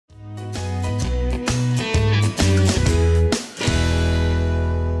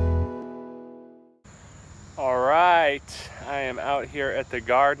out here at the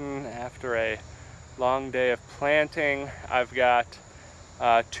garden after a long day of planting. I've got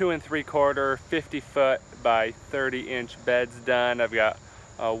 2 3/4 50-foot by 30-inch beds done. I've got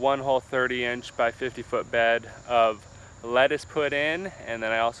one whole 30-inch by 50-foot bed of lettuce put in, and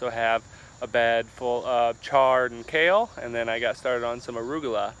then I also have a bed full of chard and kale, and then I got started on some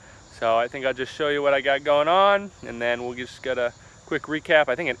arugula. So I think I'll just show you what I got going on, and then we'll just get a quick recap.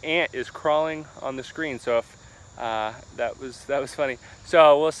 I think an ant is crawling on the screen, so if that was funny.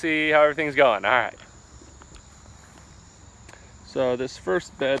 So we'll see how everything's going. All right. So this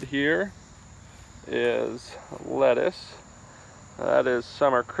first bed here is lettuce. That is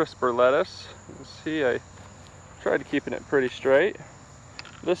summer crisper lettuce. You can see I tried keeping it pretty straight.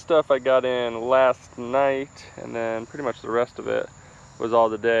 This stuff I got in last night, and then pretty much the rest of it was all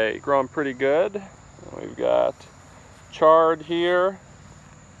today. Growing pretty good. And we've got chard here,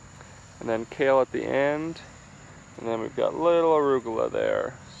 and then kale at the end, and then we've got little arugula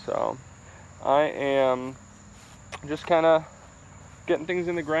there. So I am just kind of getting things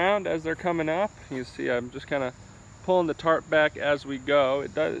in the ground as they're coming up. You see I'm just kind of pulling the tarp back as we go.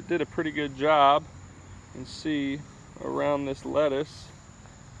 It did a pretty good job. You can see around this lettuce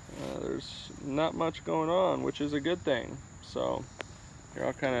there's not much going on, which is a good thing. So here,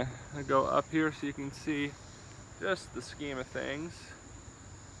 I'll kind of go up here so you can see just the scheme of things.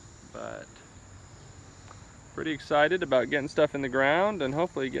 But pretty excited about getting stuff in the ground and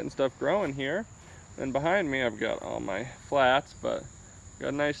hopefully getting stuff growing here. And behind me I've got all my flats, but got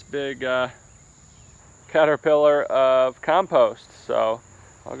a nice big caterpillar of compost. So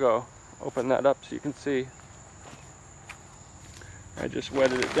I'll go open that up so you can see. I just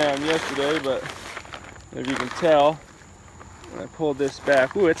wetted it down yesterday, but if you can tell, when I pulled this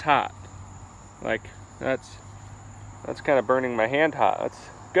back, ooh, it's hot. Like that's kind of burning my hand hot. That's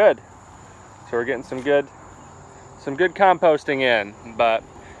good. So we're getting some good composting in. But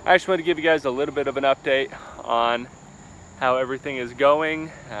I just wanted to give you guys a little bit of an update on how everything is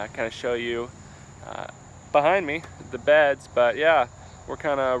going. Kind of show you behind me the beds. But yeah, we're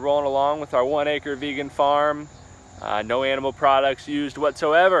kind of rolling along with our 1-acre vegan farm. No animal products used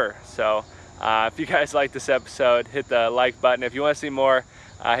whatsoever. So if you guys like this episode, hit the like button. If you want to see more,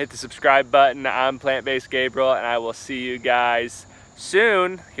 hit the subscribe button. I'm Plant-Based Gabriel, and I will see you guys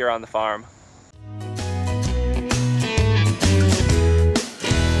soon here on the farm.